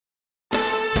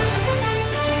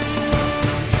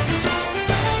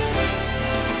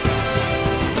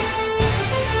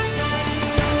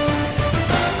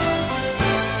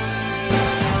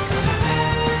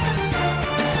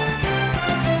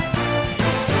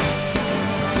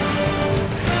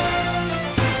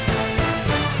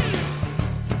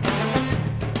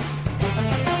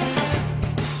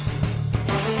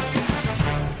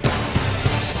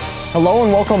Hello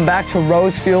and welcome back to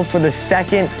Rose Field for the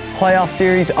second playoff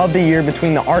series of the year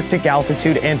between the Arctic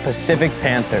Altitude and Pacific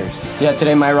Panthers. Yeah,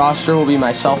 today my roster will be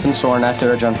myself and Soren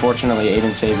Etheridge. Unfortunately, Aiden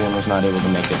Sabian was not able to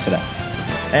make it today.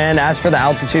 And as for the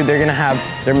Altitude, they're going to have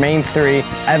their main three,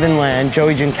 Evan Land,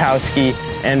 Joey Jankowski,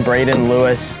 and Braden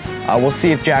Lewis. We'll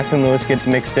see if Jackson Lewis gets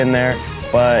mixed in there,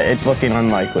 but it's looking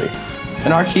unlikely.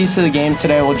 And our keys to the game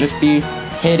today will just be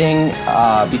hitting,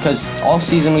 because all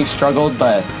season we've struggled,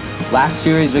 but last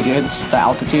series against the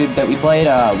Altitude that we played,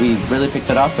 we really picked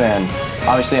it up and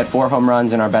obviously had 4 home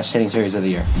runs in our best hitting series of the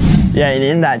year. Yeah, and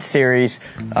in that series,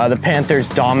 the Panthers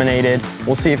dominated.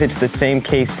 We'll see if it's the same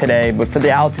case today, but for the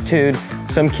Altitude,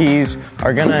 some keys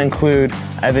are going to include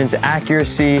Evan's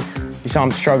accuracy. You saw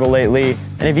him struggle lately,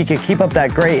 and if he could keep up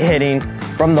that great hitting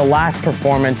from the last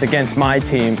performance against my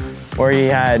team, where he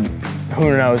had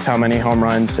who knows how many home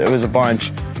runs, it was a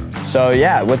bunch. So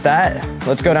yeah, with that,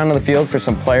 let's go down to the field for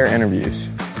some player interviews.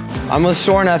 I'm with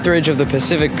Soren Etheridge of the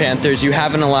Pacific Panthers. You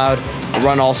haven't allowed a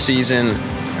run all season.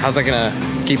 How's that gonna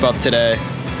keep up today?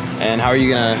 And how are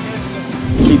you gonna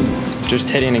keep just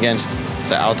hitting against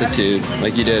the Altitude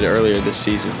like you did earlier this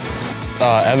season?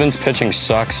 Evan's pitching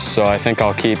sucks, so I think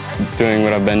I'll keep doing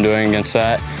what I've been doing against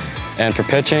that. And for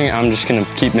pitching, I'm just gonna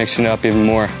keep mixing it up even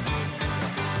more.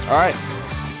 All right.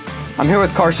 I'm here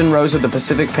with Carson Rose of the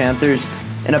Pacific Panthers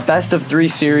in a best-of-3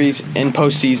 series in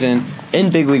postseason in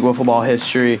Big League Wiffle Ball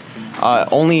history.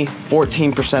 Only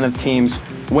 14% of teams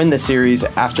win the series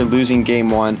after losing Game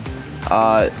 1.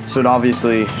 So it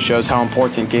obviously shows how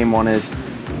important Game 1 is.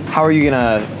 How are you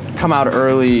gonna come out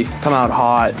early, come out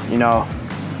hot,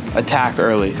 attack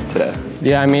early today?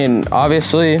 Yeah, I mean,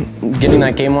 obviously getting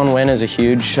that Game 1 win is a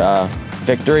huge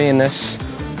victory in this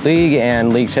league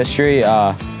and league's history.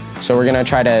 So we're gonna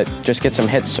try to just get some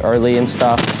hits early and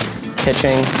stuff.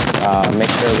 Pitching, make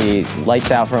sure we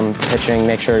lights out from pitching,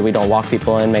 make sure we don't walk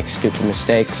people in, make stupid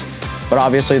mistakes. But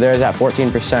obviously there's that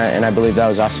 14%, and I believe that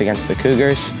was us against the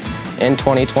Cougars in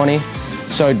 2020.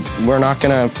 So we're not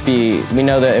gonna be, we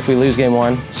know that if we lose Game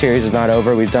 1, series is not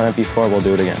over. We've done it before, we'll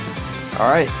do it again. All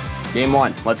right, Game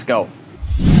 1, let's go.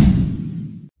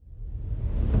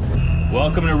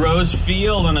 Welcome to Rose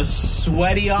Field on a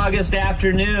sweaty August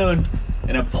afternoon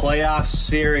in a playoff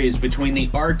series between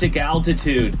the Arctic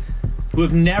Altitude, who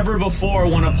have never before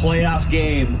won a playoff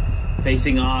game,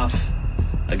 facing off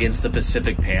against the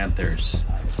Pacific Panthers.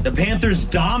 The Panthers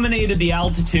dominated the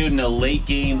Altitude in a late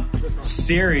game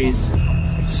series,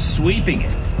 sweeping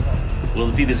it. Will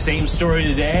it be the same story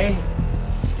today?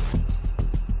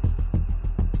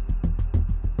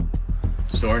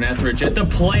 Soren Etheridge at the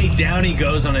plate. Down he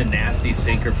goes on a nasty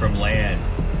sinker from Land.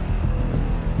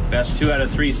 Best 2 out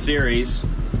of 3 series.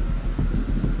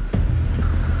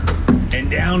 And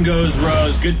down goes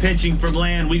Rose. Good pitching from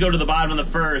Land. We go to the bottom of the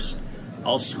first.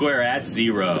 All square at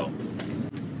 0.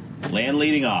 Land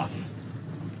leading off.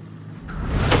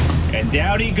 And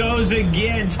down he goes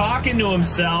again, talking to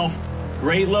himself.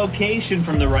 Great location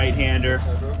from the right-hander.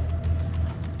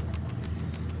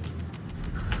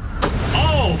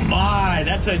 Oh my,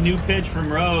 that's a new pitch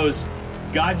from Rose.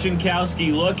 Got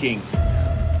Jankowski looking.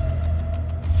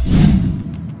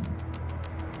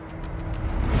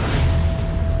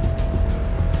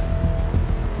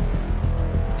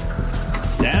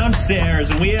 Downstairs,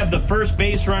 and we have the first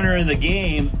base runner in the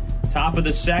game, top of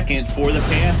the second for the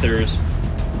Panthers.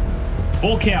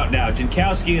 Full count now,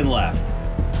 Jankowski in left.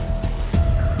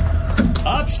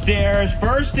 Upstairs,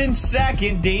 first and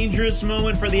second, dangerous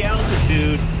moment for the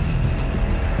Altitude.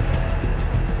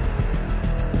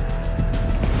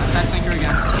 That sinker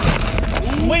again.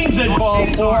 Swings it ball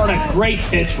forward, a great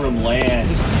pitch from Land.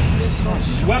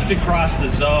 Swept across the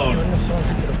zone.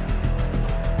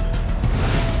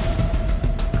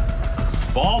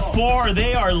 Ball 4,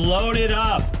 they are loaded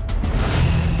up.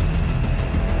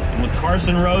 And with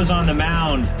Carson Rose on the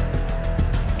mound,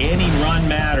 any run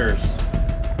matters.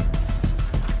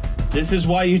 This is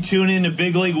why you tune in to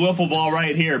Big League Wiffle Ball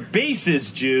right here.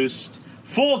 Bases juiced,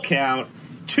 full count,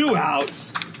 2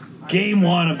 outs, Game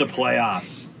 1 of the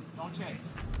playoffs.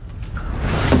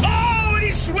 Oh, and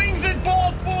he swings it,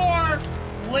 ball 4.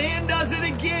 Land does it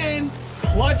again,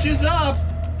 clutches up.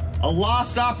 A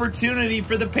lost opportunity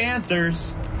for the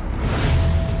Panthers.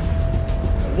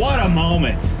 What a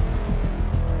moment.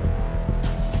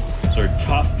 Those are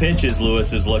tough pitches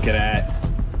Lewis is looking at.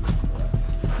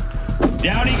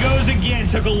 Down he goes again.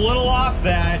 Took a little off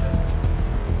that.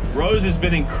 Rose has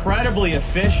been incredibly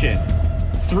efficient.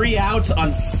 3 outs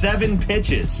on 7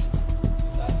 pitches.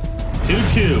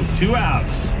 2-2, 2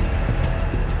 outs.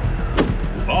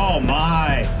 Oh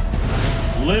my.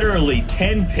 Literally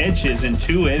 10 pitches in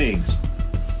 2 innings.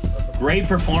 Great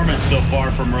performance so far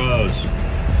from Rose.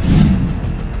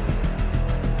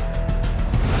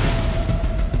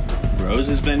 Rose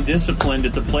has been disciplined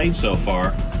at the plate so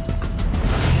far.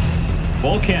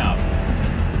 Full count.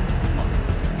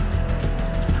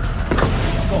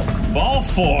 Ball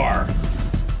 4.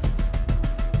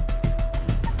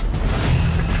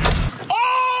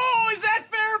 Oh, is that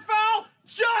fair foul?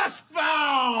 Just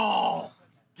foul!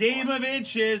 Game of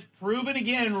inches, proven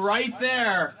again right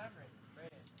there.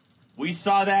 We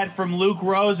saw that from Luke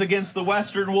Rose against the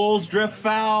Western Wolves, drift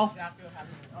foul.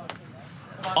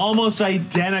 Almost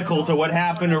identical to what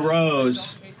happened to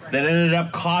Rose that ended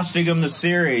up costing him the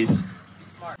series.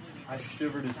 I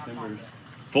shivered his timbers.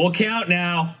 Full count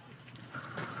now.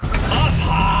 Up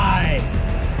high.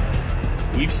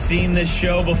 We've seen this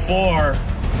show before.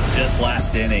 Just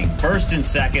last inning. First and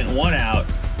second, 1 out.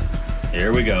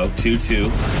 Here we go, 2-2.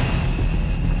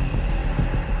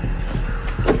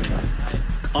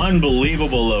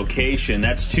 Unbelievable location.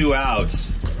 That's 2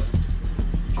 outs.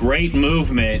 Great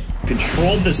movement.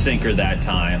 Controlled the sinker that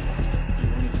time.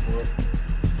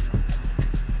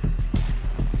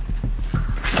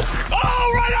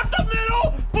 Oh, right up the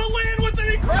middle! Belen with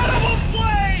an incredible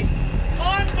play!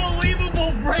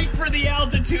 Unbelievable break for the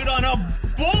altitude on a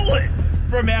bullet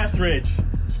from Etheridge.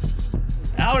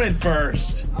 Out at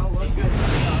first.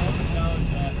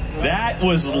 That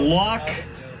was luck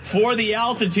for the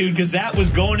altitude because that was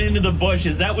going into the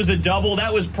bushes. That was a double.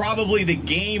 That was probably the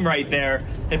game right there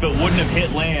if it wouldn't have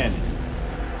hit land.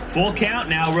 Full count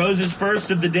now. Rose's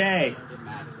first of the day.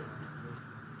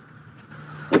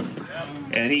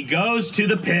 And he goes to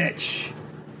the pitch.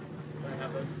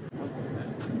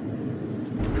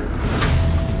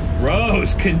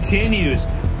 Rose continues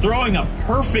throwing a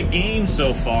perfect game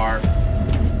so far.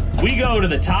 We go to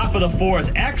the top of the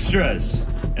 4th, extras,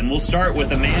 and we'll start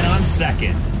with a man on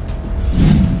second.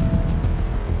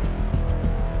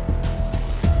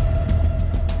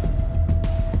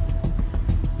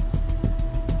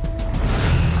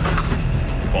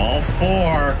 Ball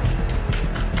 4.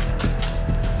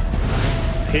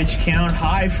 Pitch count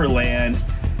high for Land.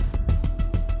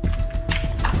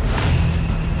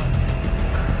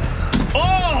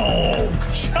 Oh,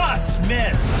 just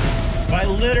missed by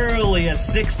literally a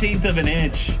 1/16 of an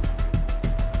inch.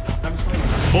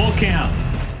 Full count.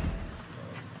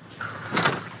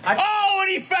 Oh, and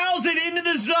he fouls it into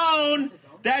the zone.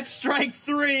 That's strike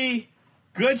 3.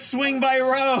 Good swing by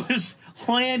Rose.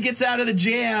 Land gets out of the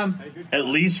jam, at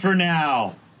least for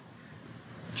now.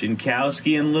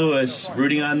 Jankowski and Lewis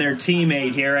rooting on their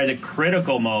teammate here at a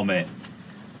critical moment.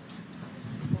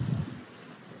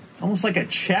 It's almost like a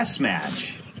chess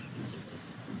match.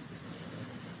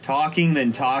 Talking,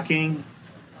 then talking.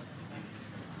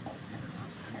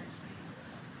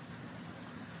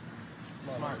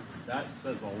 That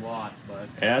says a lot, but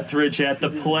Etheridge at the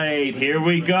plate. Here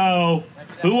we go.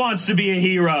 Who wants to be a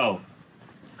hero?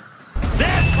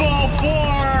 That's ball 4.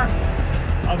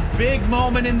 A big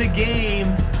moment in the game.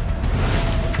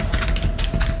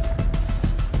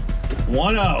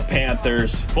 1-0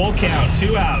 Panthers. Full count,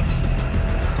 2 outs.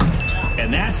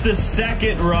 And that's the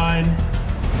second run.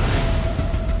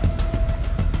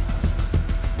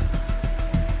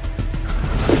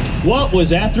 What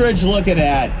was Etheridge looking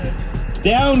at?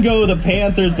 Down go the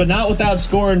Panthers, but not without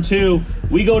scoring 2.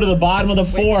 We go to the bottom of the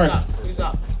 4th. Who's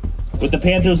up? With the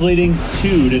Panthers leading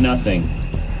 2-0.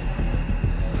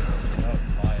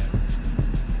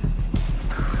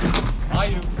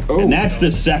 And that's the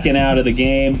second out of the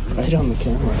game. Right on the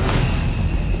camera.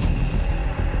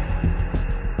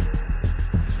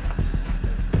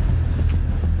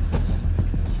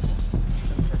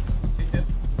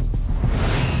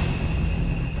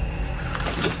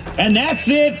 And that's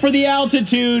it for the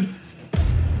altitude.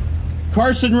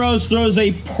 Carson Rose throws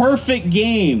a perfect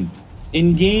game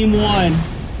in game 1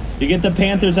 to get the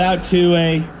Panthers out to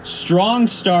a strong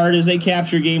start as they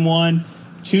capture game 1,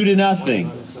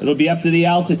 2-0. It'll be up to the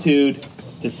altitude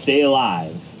to stay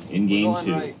alive in game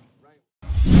 2.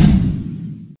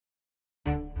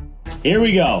 Here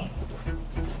we go.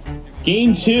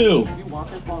 Game 2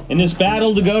 in this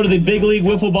battle to go to the Big League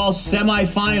Wiffle Ball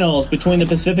semifinals between the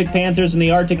Pacific Panthers and the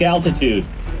Arctic Altitude.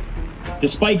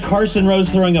 Despite Carson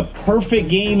Rose throwing a perfect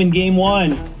game in game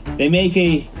 1, they make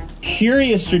a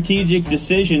curious strategic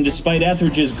decision despite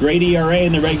Etheridge's great ERA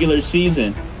in the regular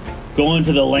season, going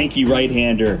to the lanky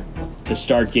right-hander to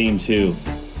start game 2.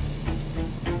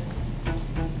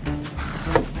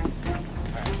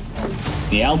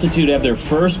 The Altitude have their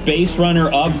first base runner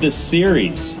of the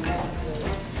series.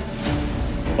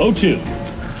 0-2.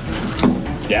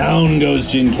 Down goes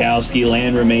Jankowski.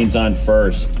 Land remains on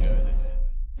first.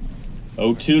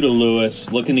 0-2 to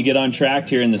Lewis, looking to get on track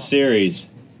here in the series.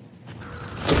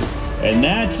 And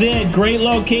that's it. Great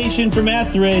location from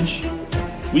Etheridge.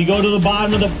 We go to the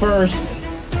bottom of the first,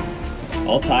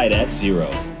 all tied at 0.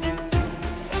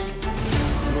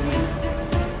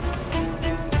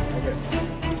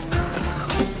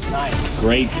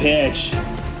 Great pitch.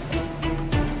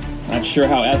 Not sure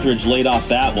how Etheridge laid off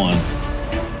that one.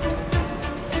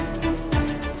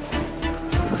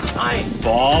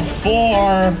 Ball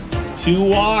 4. 2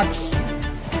 walks.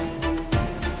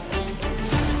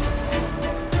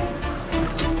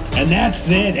 And that's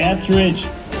it. Etheridge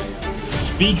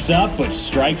speaks up but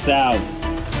strikes out.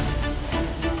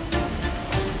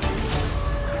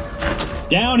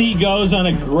 Down he goes on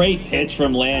a great pitch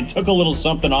from Land. Took a little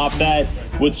something off that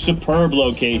with superb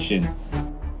location.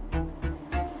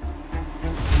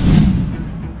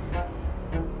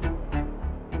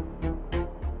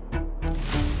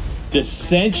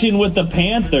 Dissension with the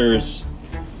Panthers.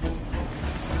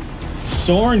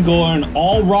 Soren going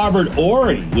all Robert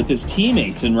Ory with his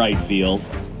teammates in right field.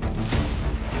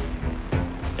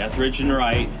 Etheridge in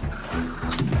right.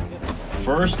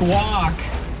 First walk.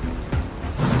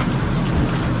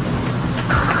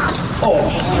 Oh.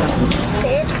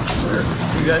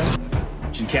 You good?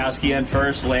 Jankowski on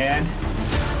first, Land.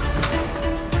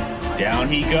 Down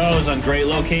he goes on great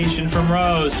location from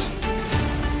Rose.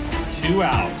 2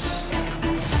 outs.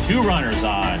 2 runners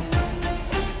on.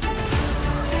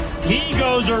 He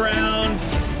goes around.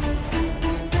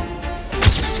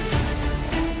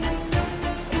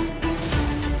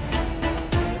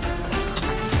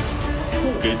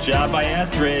 Good job by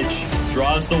Etheridge.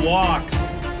 Draws the walk.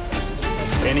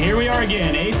 And here we are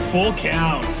again, a full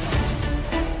count.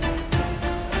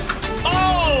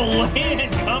 Oh,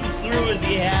 Land comes through as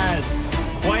he has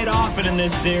quite often in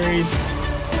this series.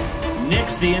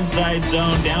 Nicks the inside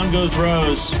zone. Down goes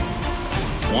Rose.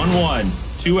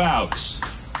 1-1. 2 outs.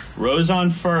 Rose on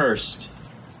first.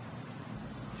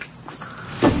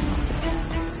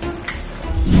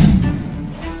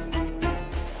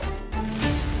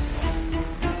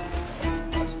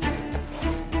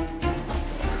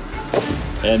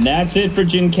 And that's it for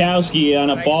Jankowski on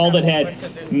a ball that had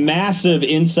massive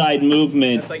inside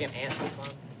movement.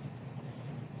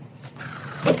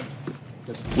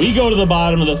 We go to the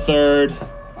bottom of the third,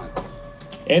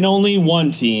 and only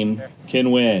one team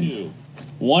can win.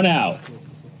 1 out.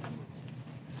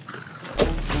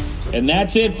 And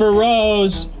that's it for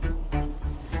Rose.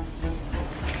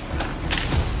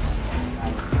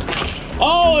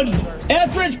 Oh, and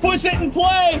Etheridge puts it in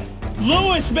play.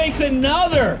 Lewis makes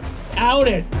another out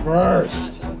at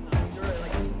first.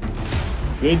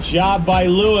 Good job by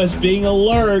Lewis being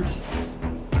alert.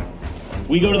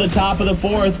 We go to the top of the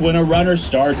fourth when a runner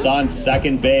starts on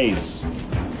second base.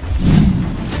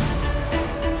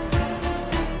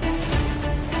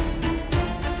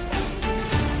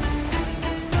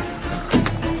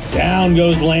 Down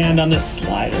goes Land on the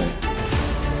slider.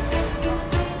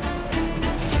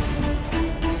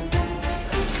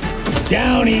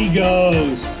 Down he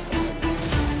goes.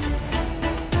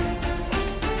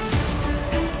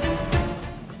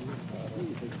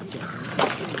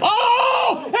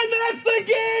 Oh, and that's the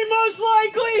game most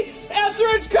likely.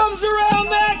 Etheridge comes around,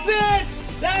 that's it.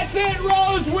 That's it,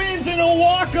 Rose wins in a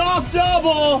walk-off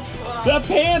double. The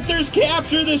Panthers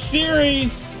capture the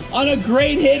series on a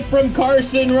great hit from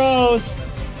Carson Rose.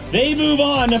 They move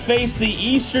on to face the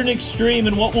Eastern Extreme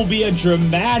in what will be a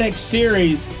dramatic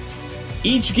series.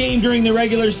 Each game during the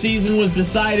regular season was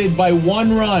decided by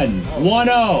 1 run.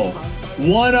 1-0.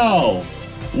 1-0.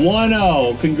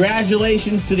 1-0.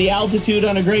 Congratulations to the Altitude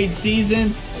on a great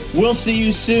season. We'll see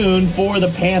you soon for the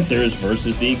Panthers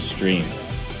versus the Extreme.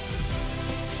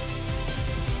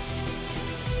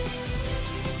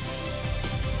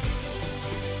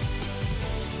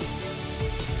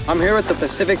 I'm here with the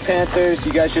Pacific Panthers.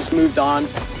 You guys just moved on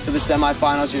to the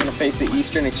semifinals. You're going to face the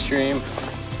Eastern Extreme.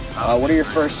 What are your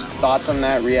first thoughts on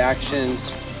that,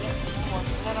 reactions?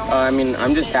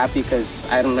 I'm just happy because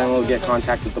I haven't been able to get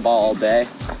contact with the ball all day.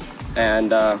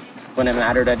 And when it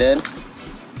mattered, I did.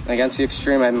 Against the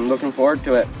Extreme, I'm looking forward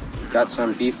to it. Got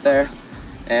some beef there.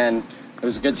 And it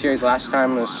was a good series last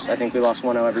time. I think we lost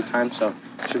 1-0 every time, so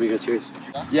it should be a good series.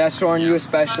 Yeah, Soren, you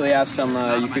especially have some,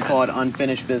 you could call it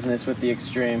unfinished business with the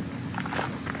Extreme.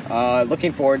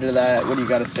 Looking forward to that. What do you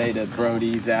got to say to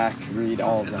Brody, Zach, Reed,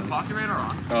 all of them?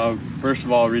 First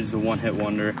of all, Reed's the one-hit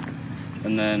wonder.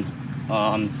 And then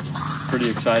I'm pretty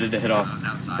excited to hit off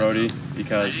Brody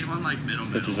because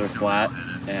pitches are flat.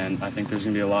 And I think there's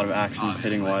going to be a lot of action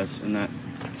hitting-wise in that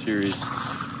series.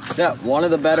 Yeah, one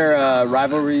of the better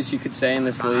rivalries you could say in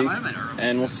this league.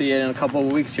 And we'll see you in a couple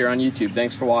of weeks here on YouTube.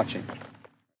 Thanks for watching.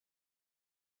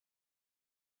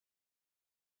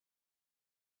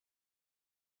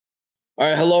 All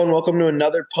right, hello and welcome to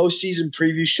another postseason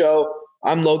preview show.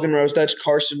 I'm Logan Rose. That's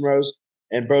Carson Rose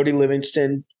and Brody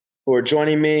Livingston who are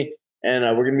joining me. And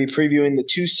we're going to be previewing the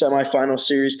 2 semifinal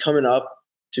series coming up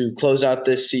to close out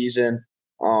this season.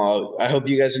 I hope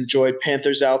you guys enjoyed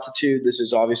Panthers Altitude. This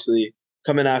is obviously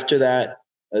coming after that.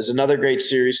 There's another great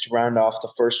series to round off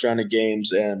the first round of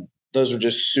games, and those were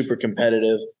just super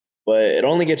competitive. But it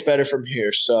only gets better from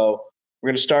here. So we're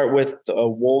going to start with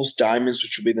Wolves Diamonds,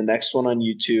 which will be the next one on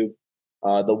YouTube.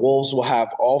 The Wolves will have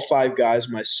all 5 guys,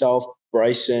 myself,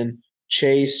 Bryson,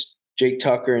 Chase, Jake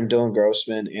Tucker, and Dylan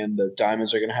Grossman. And the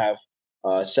Diamonds are going to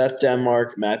have Seth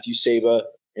Denmark, Matthew Saba,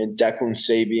 and Declan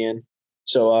Sabian.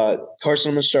 So, Carson,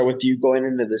 I'm going to start with you going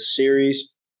into this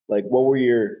series. Like, what were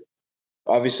your –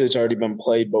 obviously it's already been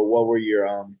played, but what were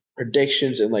your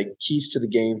predictions and, like, keys to the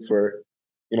game for,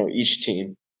 each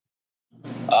team?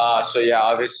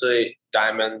 Obviously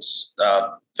Diamonds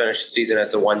finished the season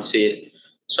as the 1 seed.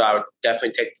 So I would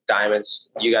definitely take the Diamonds.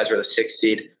 You guys were the 6th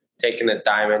seed. Taking the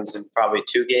Diamonds in probably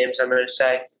 2 games, I'm going to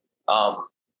say. I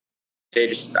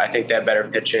think they have better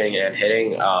pitching and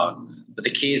hitting. But the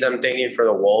keys I'm thinking for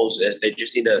the Wolves is they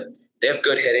have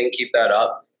good hitting, keep that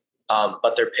up.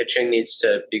 But their pitching needs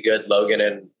to be good. Logan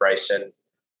and Bryson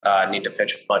need to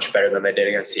pitch much better than they did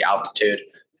against the Altitude.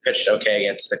 Pitched okay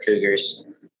against the Cougars.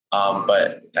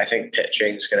 But I think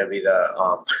pitching is going to be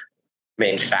the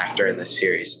main factor in this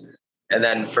series. And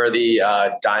then for the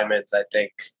Diamonds, I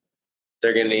think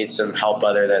they're going to need some help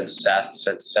other than Seth,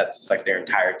 since Seth's like their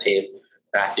entire team.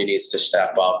 Matthew needs to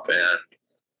step up, and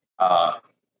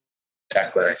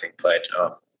Declan, I think,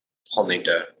 he'll need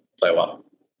to play well.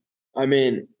 I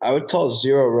mean, I would call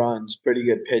 0 runs pretty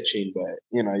good pitching, but,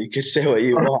 you could say what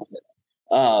you want.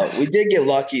 We did get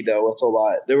lucky, though, with a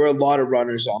lot. There were a lot of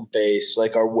runners on base.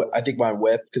 Like, I think my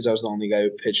whip, because I was the only guy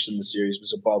who pitched in the series,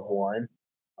 was above 1.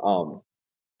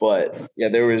 But, yeah,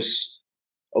 there was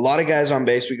a lot of guys on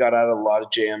base. We got out of a lot of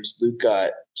jams. Luke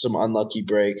got some unlucky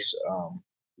breaks.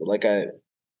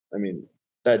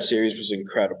 That series was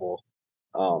incredible.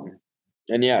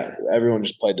 And, yeah, everyone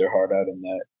just played their heart out in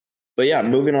that. But, yeah,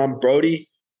 moving on. Brody,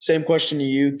 same question to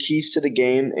you. Keys to the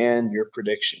game and your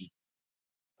prediction.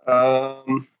 All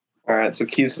right, so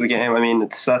keys to the game.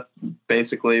 It's Seth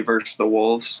basically versus the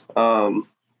Wolves.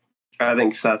 I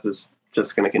think Seth is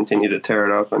just going to continue to tear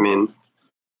it up.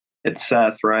 It's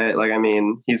Seth, right?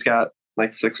 He's got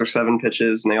like 6 or 7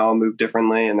 pitches, and they all move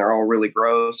differently, and they're all really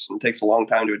gross, and it takes a long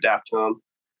time to adapt to them.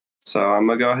 So I'm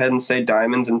going to go ahead and say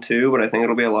Diamonds in 2, but I think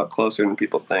it'll be a lot closer than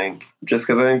people think, just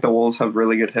because I think the Wolves have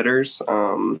really good hitters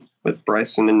with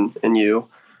Bryson and you.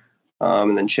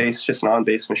 And then Chase, just an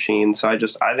on-base machine. So I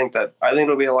think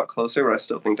it'll be a lot closer, but I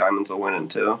still think Diamonds will win in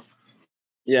 2.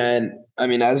 Yeah,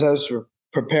 and as I was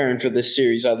preparing for this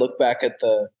series, I look back at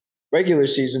the regular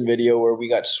season video where we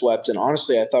got swept, and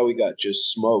honestly, I thought we got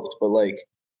just smoked. But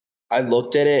I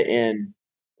looked at it, and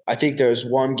I think there's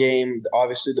one game.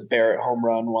 Obviously, the Barrett home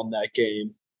run won that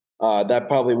game. That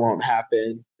probably won't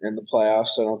happen in the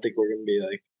playoffs. I don't think we're going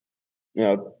to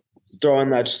be throwing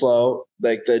that slow.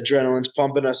 The adrenaline's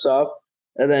pumping us up.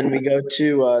 And then we go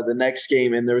to the next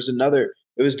game, and there was another.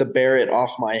 It was the Barrett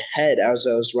off my head as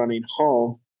I was running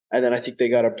home, and then I think they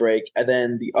got a break. And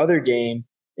then the other game,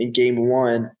 in game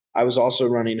 1, I was also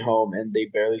running home, and they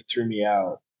barely threw me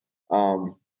out.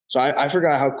 So I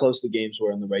forgot how close the games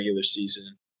were in the regular season.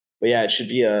 But, yeah, it should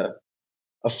be a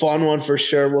fun one for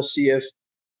sure. We'll see if,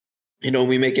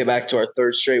 we make it back to our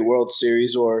 3rd straight World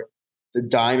Series, or the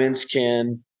Diamonds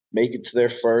can make it to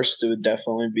their first. It would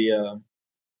definitely be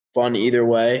fun either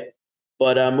way.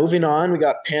 But moving on, we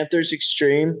got Panthers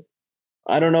Extreme.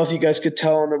 I don't know if you guys could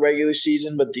tell in the regular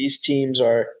season, but these teams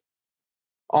are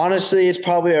 – honestly, it's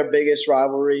probably our biggest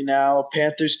rivalry now.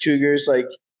 Panthers Cougars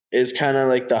is kind of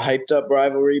like the hyped up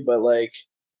rivalry, but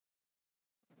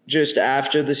just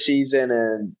after the season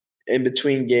and in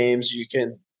between games, you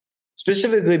can –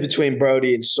 specifically between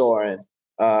Brody and Soren,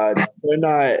 they're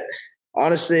not –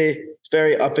 honestly, it's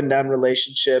very up and down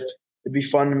relationship. It'd be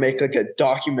fun to make a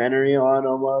documentary on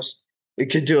almost. We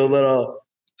could do a little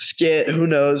skit, who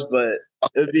knows, but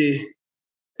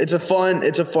it's a fun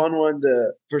one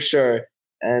for sure.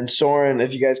 And Soren,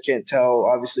 if you guys can't tell,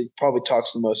 obviously probably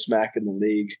talks the most smack in the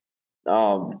league.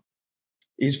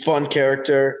 He's a fun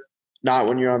character, not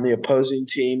when you're on the opposing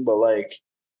team, but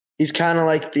he's kind of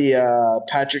like the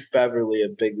Patrick Beverly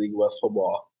of Big League West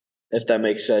football, if that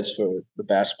makes sense for the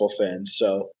basketball fans.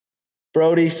 So,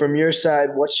 Brody, from your side,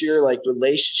 what's your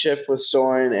relationship with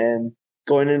Soren and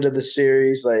going into the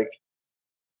series?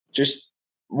 Just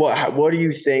what are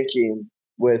you thinking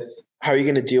with how are you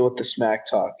going to deal with the smack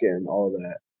talk and all of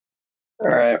that? All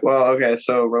right. Well, okay.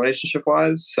 So relationship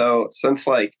wise, since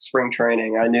spring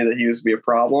training, I knew that he was to be a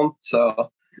problem.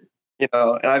 So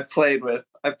And I've played with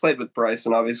Bryce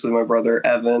and obviously my brother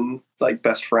Evan, like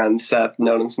best friend Seth,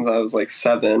 known him since I was like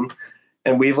 7.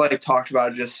 And we've like talked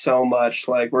about it just so much.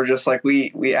 Like we're just like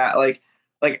we at like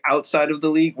outside of the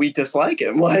league, we dislike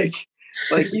him. Like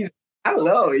he's I don't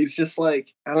know. He's just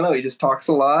like I don't know. He just talks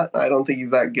a lot. I don't think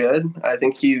he's that good. I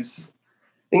think he's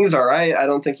all right. I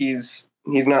don't think he's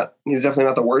definitely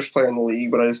not the worst player in the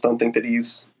league, but I just don't think that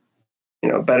he's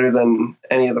better than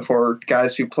any of the 4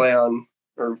 guys who play on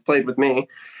or have played with me.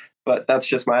 But that's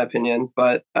just my opinion.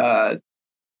 But I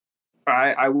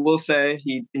will say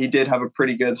he did have a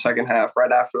pretty good second half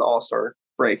right after the All-Star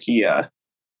break. He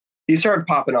started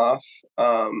popping off.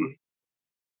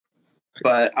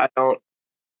 But I don't.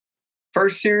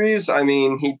 First series, I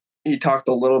mean, he talked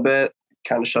a little bit,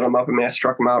 kind of shut him up. I mean, I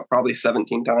struck him out probably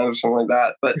 17 times or something like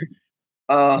that. But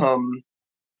I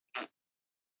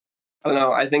don't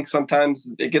know. I think sometimes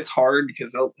it gets hard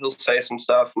because he'll say some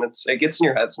stuff and it gets in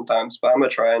your head sometimes. But I'm gonna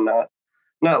try and not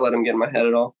let him get in my head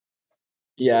at all.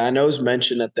 Yeah, I know it was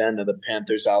mentioned at the end of the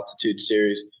Panthers altitude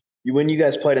series. When you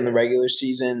guys played in the regular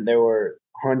season, there were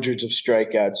hundreds of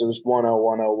strikeouts. It was 1-0,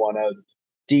 1-0, 1-0,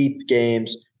 deep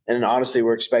games. And honestly,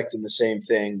 we're expecting the same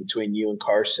thing between you and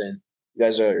Carson. You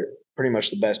guys are pretty much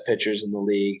the best pitchers in the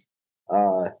league.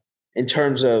 In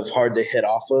terms of hard to hit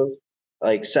off of,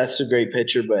 like Seth's a great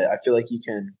pitcher, but I feel like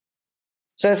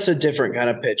Seth's a different kind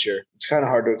of pitcher. It's kind of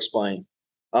hard to explain.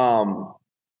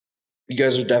 You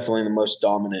guys are definitely the most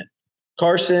dominant.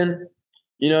 Carson,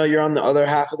 you're on the other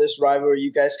half of this rivalry.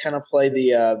 You guys kind of play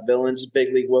the villains of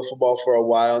big league wiffle ball for a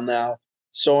while now.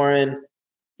 Soren,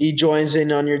 he joins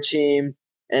in on your team,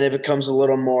 and it becomes a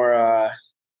little more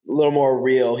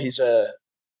real. He's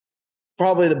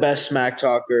probably the best smack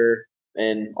talker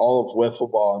in all of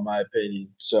wiffle ball, in my opinion.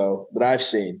 So that I've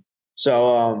seen.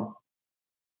 So,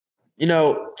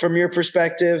 from your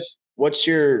perspective, what's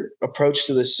your approach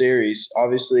to this series?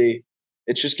 Obviously,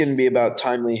 it's just going to be about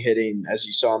timely hitting, as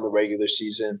you saw in the regular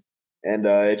season. And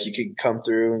if you can come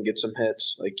through and get some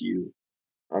hits, like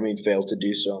failed to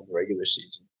do so in the regular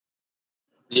season.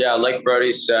 Yeah, like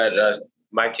Brody said,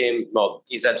 my team, well,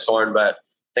 he said Soren, but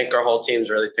I think our whole team's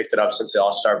really picked it up since the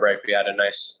All-Star break. We had a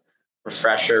nice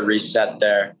refresher reset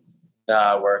there.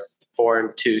 We're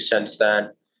 4-2 since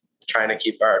then, trying to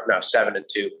keep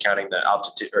 7-2 counting the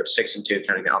altitude, or 6-2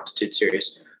 counting the altitude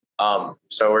series.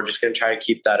 So we're just going to try to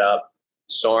keep that up.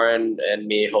 Soren and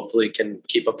me hopefully can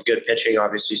keep up good pitching.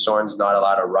 Obviously, Soren's not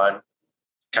allowed to run.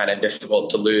 Kind of difficult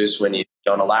to lose when you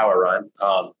don't allow a run.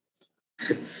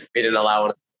 We didn't allow one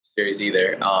in the series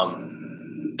either.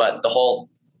 But the whole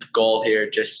goal here,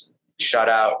 just shut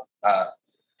out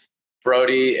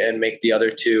Brody and make the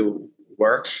other 2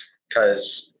 work,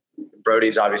 because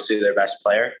Brody's obviously their best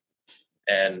player.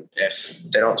 And if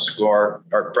they don't score,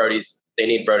 or they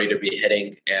need Brody to be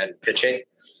hitting and pitching.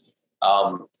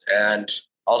 And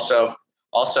also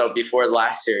before the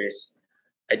last series,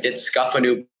 I did scuff a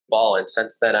new ball, and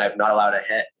since then I've not allowed a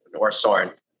hit or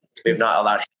Soren. We've not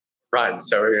allowed runs,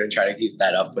 so we're going to try to keep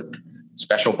that up with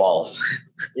special balls.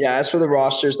 Yeah, as for the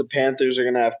rosters, the Panthers are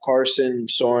going to have Carson,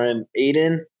 Soren,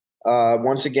 Aiden.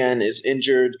 Once again, is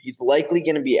injured. He's likely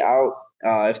going to be out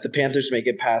if the Panthers make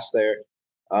it past there,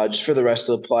 just for the rest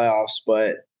of the playoffs.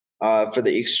 But for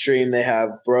the extreme, they have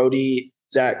Brody,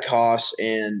 Zach Koss,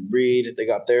 and Reed. They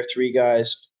got their 3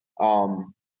 guys. And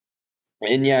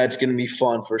yeah, it's going to be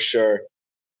fun for sure.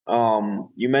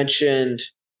 You mentioned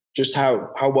just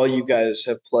how well you guys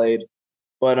have played.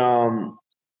 But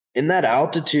in that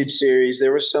altitude series,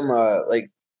 there was some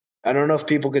I don't know if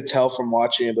people could tell from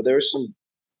watching it, but there was some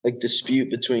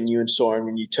dispute between you and Soren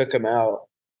when you took him out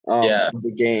of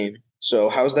the game. So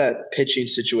how's that pitching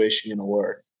situation going to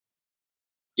work?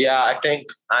 Yeah, I think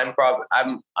I'm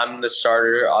the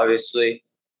starter, obviously.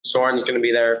 Soren's going to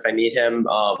be there if I need him.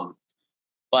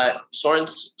 But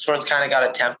Soren's kind of got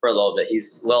a temper a little bit.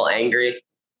 He's a little angry.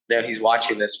 He's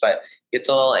watching this, but gets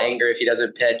a little angry if he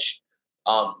doesn't pitch.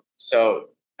 So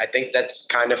I think that's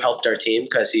kind of helped our team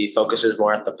because he focuses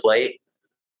more at the plate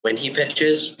when he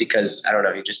pitches, because I don't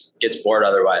know, he just gets bored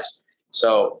otherwise.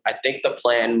 So I think the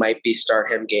plan might be start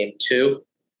him game 2.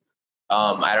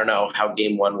 I don't know how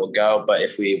game 1 will go, but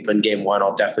if we win game 1,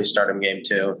 I'll definitely start him game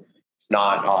 2. If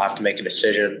not, I'll have to make a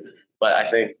decision. But I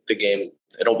think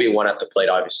it'll be 1 at the plate.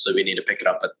 Obviously, we need to pick it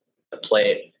up at the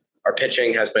plate. Our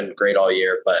pitching has been great all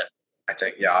year, but I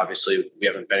think, obviously we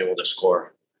haven't been able to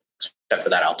score except for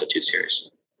that altitude series.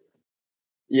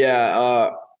 Yeah,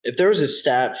 if there was a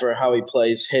stat for how he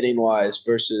plays hitting-wise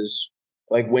versus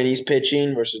when he's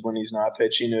pitching versus when he's not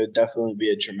pitching, it would definitely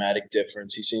be a dramatic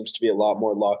difference. He seems to be a lot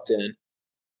more locked in.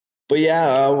 But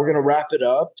yeah, we're going to wrap it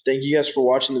up. Thank you guys for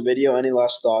watching the video. Any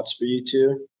last thoughts for you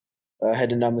two?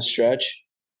 heading down the stretch.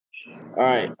 All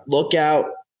right, look out.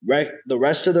 The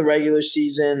rest of the regular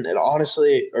season and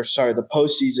the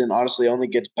postseason honestly only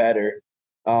gets better.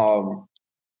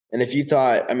 And if you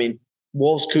thought,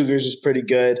 Wolves Cougars is pretty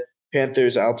good,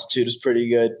 Panthers altitude is pretty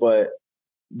good, but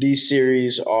these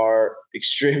series are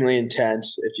extremely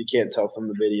intense if you can't tell from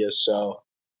the video. So,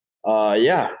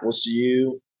 we'll see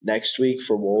you next week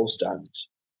for Wolves Diamonds.